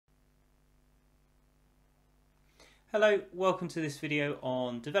Hello, welcome to this video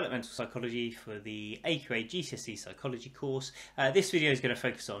on developmental psychology for the AQA GCSE psychology course. This video is going to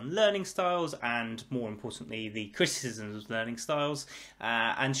focus on learning styles and, more importantly, the criticisms of learning styles,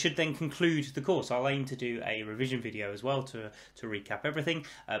 and should then conclude the course. I'll aim to do a revision video as well to recap everything,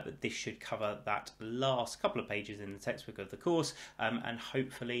 but this should cover that last couple of pages in the textbook of the course and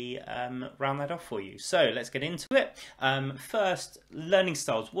hopefully round that off for you. So let's get into it. First, learning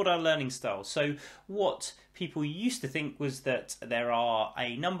styles. What are learning styles? So what people used to think was that there are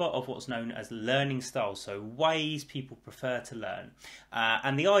a number of what's known as learning styles, so ways people prefer to learn.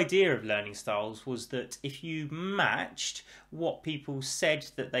 And the idea of learning styles was that if you matched what people said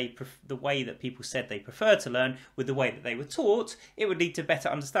that the way that people said they prefer to learn with the way that they were taught, it would lead to better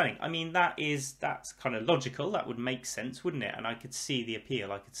understanding. I mean, that's kind of logical. That would make sense, wouldn't it? And I could see the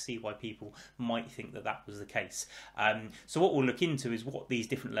appeal. I could see why people might think that that was the case. So what we'll look into is what these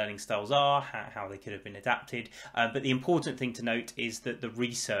different learning styles are, how they could have been adapted. But the important thing to note is that the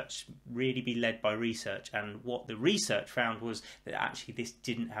research really be led by research, and what the research found was that actually this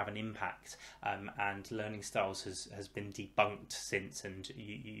didn't have an impact, and learning styles has been debunked since, and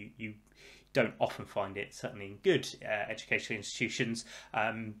you don't often find it, certainly in good educational institutions,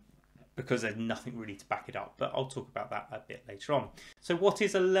 because there's nothing really to back it up, but I'll talk about that a bit later on. So what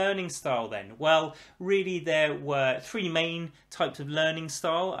is a learning style then? Well, really there were three main types of learning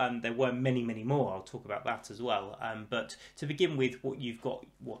style, and there were many more. I'll talk about that as well. But to begin with, you've got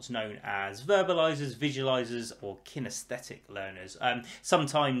what's known as verbalizers, visualizers, or kinesthetic learners.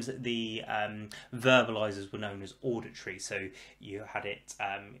 Sometimes the verbalizers were known as auditory, so you had it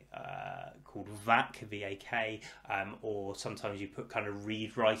called VAK, V-A-K, or sometimes you put kind of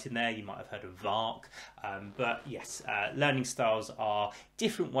read write in there. You might have heard of VARK, but yes, learning styles are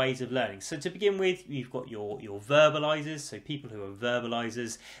different ways of learning. So to begin with, you've got your verbalizers. So people who are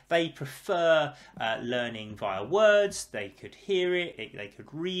verbalizers, they prefer learning via words. They could hear it, they could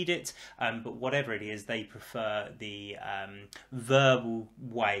read it, but whatever it is, they prefer the verbal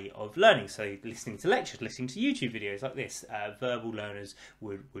way of learning. So listening to lectures, listening to YouTube videos like this, verbal learners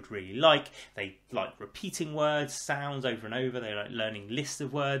would really like. They like repeating words, sounds over and over. They like learning lists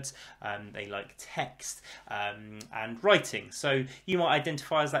of words. They like text and writing. So you might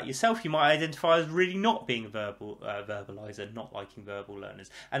identify as that yourself. You might identify as really not being a verbalizer, not liking verbal learners.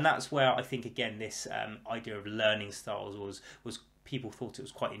 And that's where I think, again, this idea of learning styles was people thought it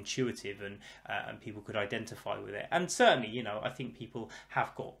was quite intuitive, and people could identify with it. And certainly, you know, I think people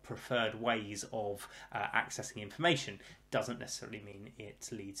have got preferred ways of accessing information. Doesn't necessarily mean it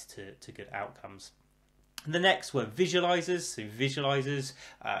leads to good outcomes. The next were visualizers. So visualizers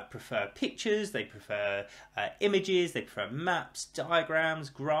prefer pictures, they prefer images, they prefer maps, diagrams,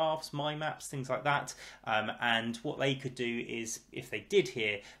 graphs, mind maps, things like that. And what they could do is, if they did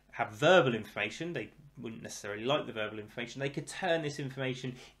have verbal information, they wouldn't necessarily like the verbal information, they could turn this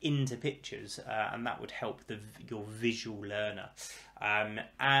information into pictures, and that would help your visual learner.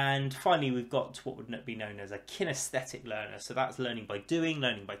 And finally, we've got what would be known as a kinesthetic learner. So that's learning by doing,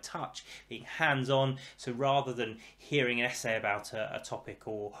 learning by touch, being hands-on. So rather than hearing an essay about a topic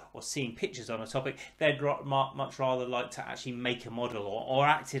or seeing pictures on a topic, they'd much rather like to actually make a model or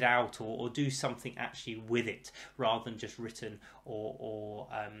act it out or do something actually with it, rather than just written or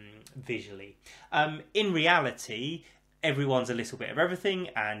visually. In reality, everyone's a little bit of everything,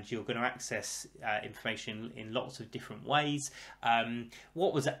 and you're going to access information in lots of different ways.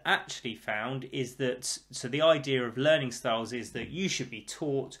 What was actually found is that, so the idea of learning styles is that you should be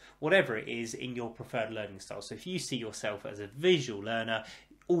taught whatever it is in your preferred learning style. So if you see yourself as a visual learner,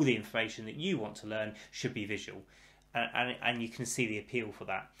 all the information that you want to learn should be visual. And you can see the appeal for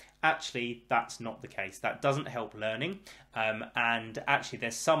that. Actually, that's not the case. That doesn't help learning. And actually,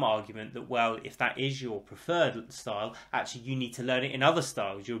 there's some argument that, well, if that is your preferred style, actually you need to learn it in other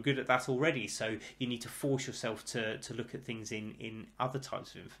styles. You're good at that already, so you need to force yourself to look at things in other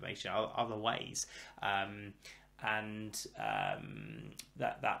types of information, other ways.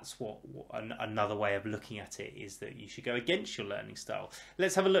 That's what another way of looking at it is, that you should go against your learning style.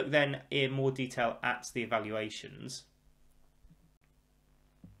 Let's have a look then in more detail at the evaluations.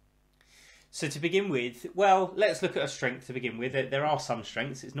 So to begin with, well, let's look at a strength to begin with. There are some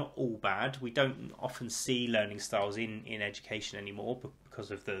strengths. It's not all bad. We don't often see learning styles in education anymore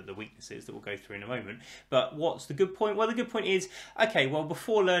because of the weaknesses that we'll go through in a moment. But what's the good point? Well, the good point is, okay, well,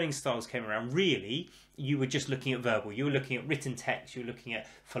 before learning styles came around, really, you were just looking at verbal. You were looking at written text. You were looking at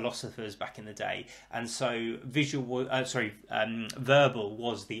philosophers back in the day. And so verbal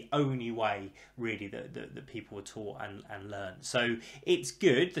was the only way, really, that people were taught and learned. So it's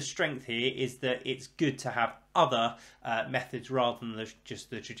good. The strength here is that it's good to have other methods rather than just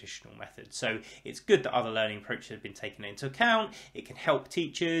the traditional method. So it's good that other learning approaches have been taken into account. It can help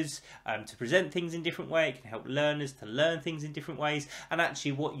teachers to present things in different ways. It can help learners to learn things in different ways. And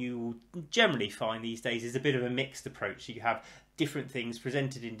actually what you will generally find these days is a bit of a mixed approach. So you have different things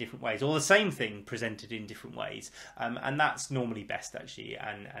presented in different ways, or the same thing presented in different ways, and that's normally best actually,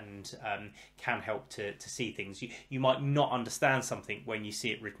 and can help to see things. You might not understand something when you see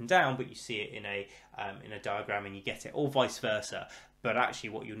it written down, but you see it in a diagram and you get it, or vice versa. But actually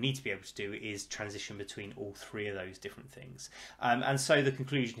what you'll need to be able to do is transition between all three of those different things. And so the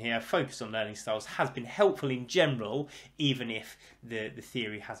conclusion here, focus on learning styles, has been helpful in general, even if the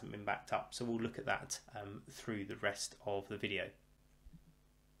theory hasn't been backed up. So we'll look at that through the rest of the video.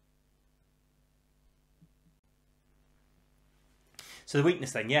 So the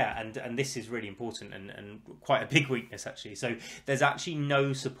weakness then, yeah, and this is really important and quite a big weakness actually. So there's actually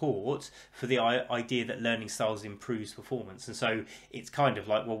no support for the idea that learning styles improves performance, and so it's kind of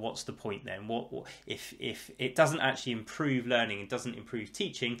like, well, what's the point then? What if it doesn't actually improve learning, it doesn't improve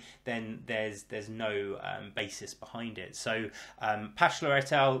teaching, then there's no basis behind it. So Pashler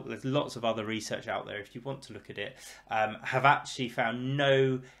et al., there's lots of other research out there if you want to look at it, have actually found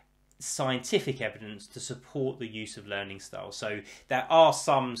no scientific evidence to support the use of learning styles. So there are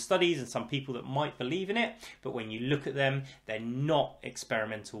some studies and some people that might believe in it, but when you look at them, they're not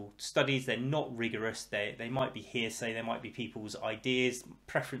experimental studies, they're not rigorous, they might be hearsay, they might be people's ideas,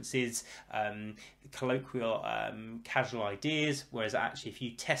 preferences, colloquial, casual ideas, whereas actually if you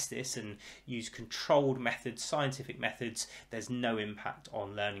test this and use controlled methods, scientific methods, there's no impact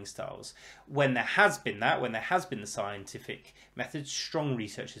on learning styles. When there has been the scientific methods, strong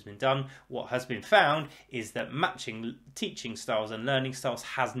research has been done. What has been found is that matching teaching styles and learning styles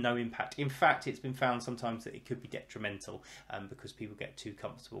has no impact. In fact, it's been found sometimes that it could be detrimental because people get too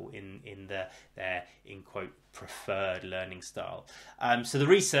comfortable in their in quote preferred learning style. So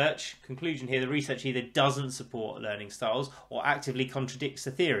the conclusion here, the research either doesn't support learning styles or actively contradicts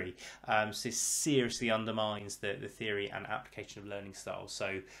the theory. So this seriously undermines the theory and application of learning styles.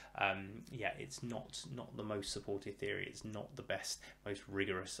 So yeah, it's not the most supported theory. It's not the best, most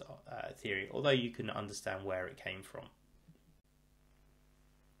rigorous theory, although you can understand where it came from.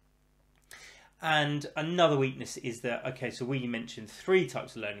 And another weakness is that, okay, so we mentioned 3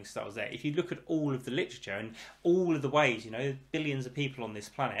 types of learning styles there. If you look at all of the literature and all of the ways, you know, billions of people on this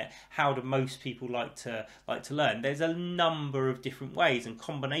planet, how do most people like to learn? There's a number of different ways and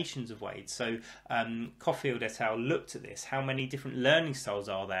combinations of ways. So Caulfield et al. Looked at this. How many different learning styles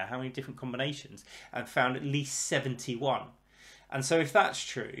are there? How many different combinations? And found at least 71. And so if that's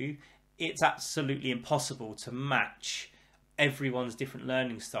true, it's absolutely impossible to match everyone's different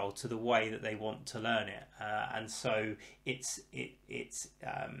learning style to the way that they want to learn it, and so it's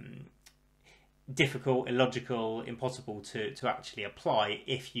difficult, illogical, impossible to actually apply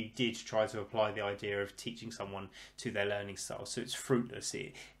if you did try to apply the idea of teaching someone to their learning style. So it's fruitless.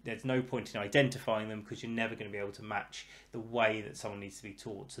 There's no point in identifying them because you're never going to be able to match the way that someone needs to be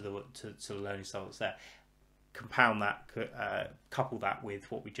taught to the learning style that's there. Compound that, couple that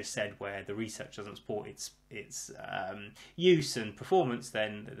with what we just said, where the research doesn't support its use and performance,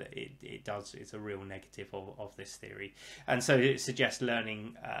 then it's a real negative of this theory. And so it suggests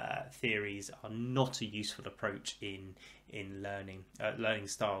learning theories are not a useful approach in learning. Learning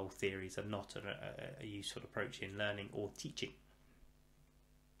style theories are not a useful approach in learning or teaching.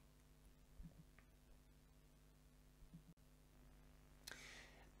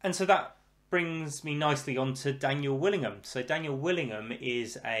 And so that brings me nicely on to Daniel Willingham. So Daniel Willingham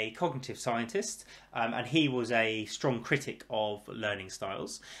is a cognitive scientist, and he was a strong critic of learning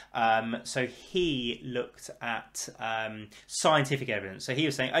styles. So he looked at scientific evidence. So he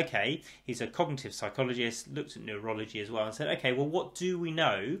was saying, okay, he's a cognitive psychologist, looked at neurology as well, and said, okay, well, what do we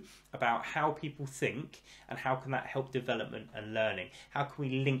know about how people think and how can that help development and learning? How can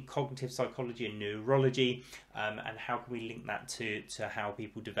we link cognitive psychology and neurology, and how can we link that to how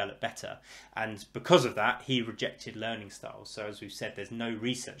people develop better? And because of that, he rejected learning styles. So as we've said, there's no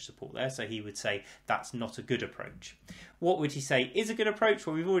research support there, so he would say that's not a good approach. What would he say is a good approach?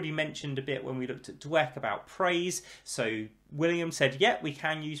 Well, we've already mentioned a bit when we looked at Dweck about praise. So William said, yeah, we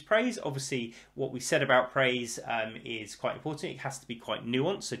can use praise. Obviously, what we said about praise is quite important. It has to be quite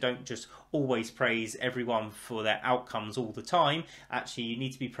nuanced. So don't just always praise everyone for their outcomes all the time. Actually, you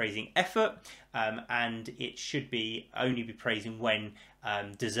need to be praising effort, and it should only be praising when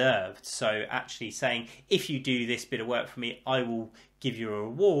deserved. So actually saying, if you do this bit of work for me, I will give you a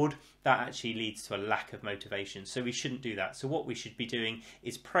reward, that actually leads to a lack of motivation. So we shouldn't do that. So what we should be doing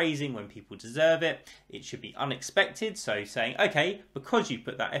is praising when people deserve it. It should be unexpected. So saying, okay, because you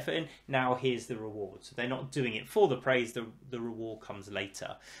put that effort in, now here's the reward. So they're not doing it for the praise, the reward comes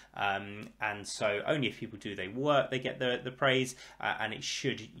later. And so only if people do their work, they get the praise, and it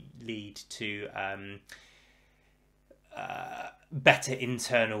should lead to better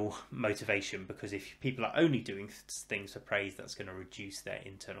internal motivation, because if people are only doing things for praise, that's going to reduce their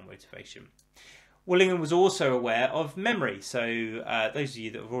internal motivation. Willingham was also aware of memory. So those of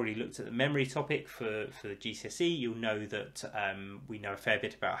you that have already looked at the memory topic for the GCSE, you'll know that we know a fair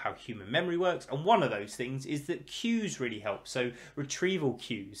bit about how human memory works, and one of those things is that cues really help, so retrieval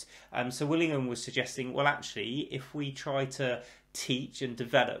cues. So Willingham was suggesting, well, actually, if we try to teach and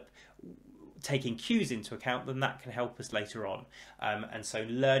develop taking cues into account, then that can help us later on. And so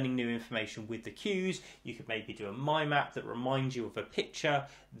learning new information with the cues, you could maybe do a mind map that reminds you of a picture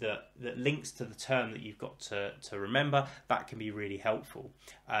that links to the term that you've got to remember. That can be really helpful.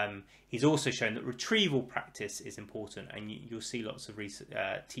 He's also shown that retrieval practice is important, and you'll see lots of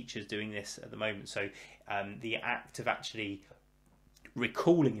teachers doing this at the moment. So the act of actually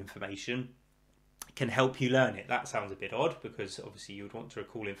recalling information can help you learn it. That sounds a bit odd, because obviously you would want to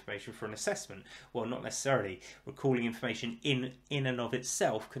recall information for an assessment. Well, not necessarily. Recalling information in and of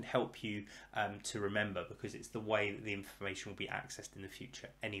itself can help you to remember, because it's the way that the information will be accessed in the future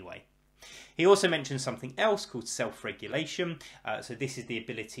anyway. He also mentioned something else called self-regulation. So this is the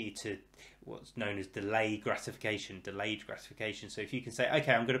ability to what's known as delayed gratification. So if you can say,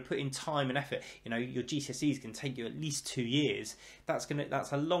 okay, I'm going to put in time and effort. You know, your GCSEs can take you at least 2 years. That's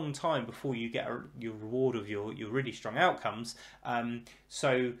a long time before you get your reward of your really strong outcomes.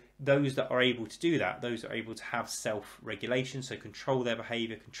 So those that are able to do that, those that are able to have self-regulation, so control their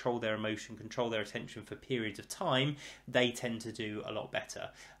behaviour, control their emotion, control their attention for periods of time, they tend to do a lot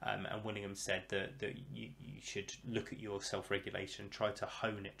better. And Willingham said that you should look at your self-regulation, try to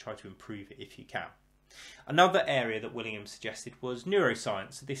hone it, try to improve it if you can. Another area that Willingham suggested was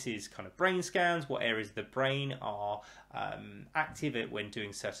neuroscience. This is kind of brain scans, what areas of the brain are active when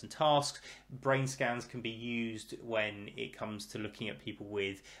doing certain tasks. Brain scans can be used when it comes to looking at people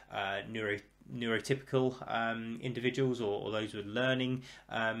with neurotypical individuals, or those with learning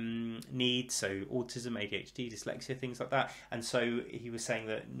needs, so autism, ADHD, dyslexia, things like that. And so he was saying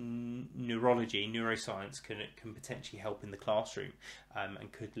that neuroscience can potentially help in the classroom,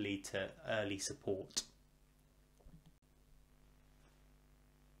 and could lead to early support.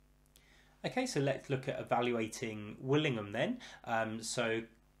 Okay, so let's look at evaluating Willingham then. So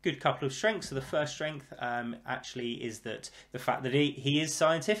good couple of strengths. So the first strength actually is that the fact that he is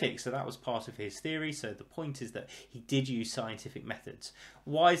scientific. So that was part of his theory. So the point is that he did use scientific methods.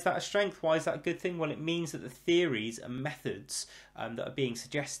 Why is that a strength? Why is that a good thing? Well, it means that the theories and methods that are being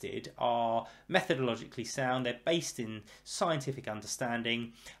suggested are methodologically sound. They're based in scientific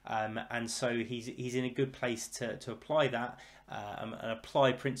understanding, and so he's in a good place to apply that. And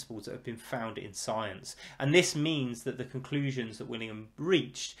apply principles that have been found in science. And this means that the conclusions that Willingham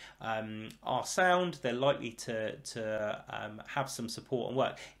reached are sound. They're likely to have some support and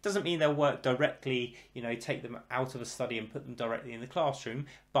work. It doesn't mean they'll work directly, take them out of a study and put them directly in the classroom,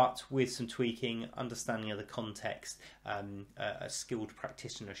 but with some tweaking, understanding of the context, a skilled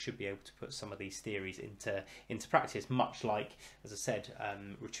practitioner should be able to put some of these theories into practice, much like, as I said,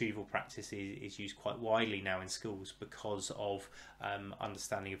 retrieval practice is used quite widely now in schools because of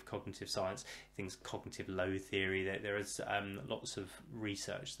understanding of cognitive science, things cognitive load theory. There is lots of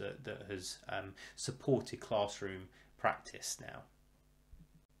research that has supported classroom practice now.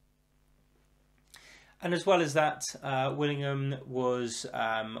 And as well as that, Willingham was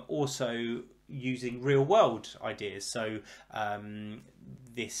also using real world ideas. So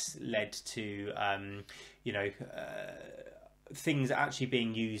this led to things actually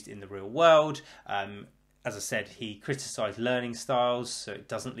being used in the real world. As I said, he criticised learning styles, so it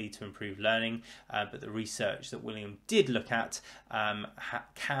doesn't lead to improved learning, but the research that Willingham did look at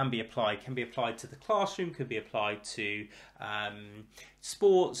can be applied to the classroom, could be applied to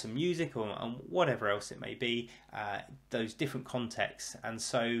sports and music and whatever else it may be, those different contexts. And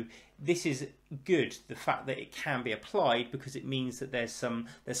so this is good, the fact that it can be applied, because it means that there's some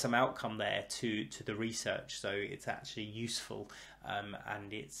outcome there to the research, so it's actually useful,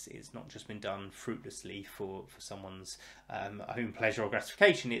 and it's not just been done fruitlessly for someone's own pleasure or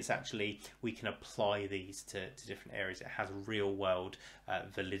gratification. It's actually, we can apply these to different areas. It has real world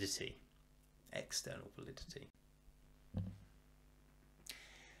validity, external validity.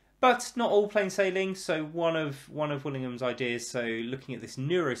 But not all plain sailing. So one of Willingham's ideas, so looking at this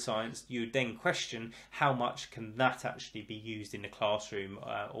neuroscience, you would then question how much can that actually be used in the classroom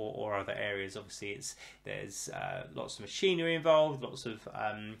or other areas. Obviously, there's lots of machinery involved, lots of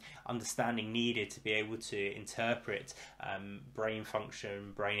understanding needed to be able to interpret brain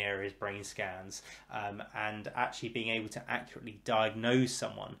function, brain areas, brain scans, and actually being able to accurately diagnose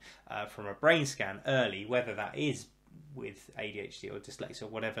someone from a brain scan early, whether that is with ADHD or dyslexia, or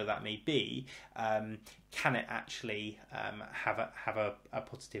whatever that may be, can it actually have a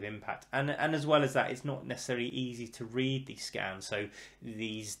positive impact? And as well as that, it's not necessarily easy to read these scans. So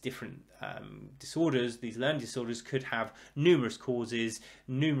these different disorders, these learning disorders, could have numerous causes,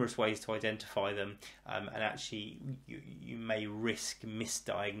 numerous ways to identify them, and actually you may risk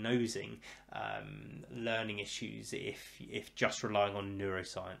misdiagnosing learning issues if just relying on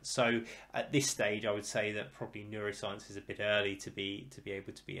neuroscience. So at this stage, I would say that probably neuroscience is a bit early to be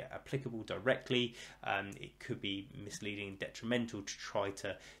able to be applicable directly. It could be misleading and detrimental to try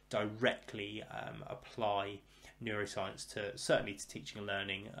to directly apply neuroscience certainly to teaching and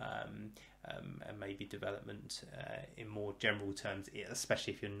learning, and maybe development in more general terms,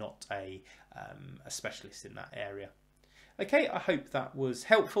 especially if you're not a specialist in that area. Okay, I hope that was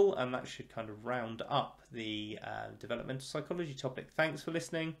helpful, and that should kind of round up the developmental psychology topic. Thanks for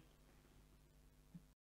listening.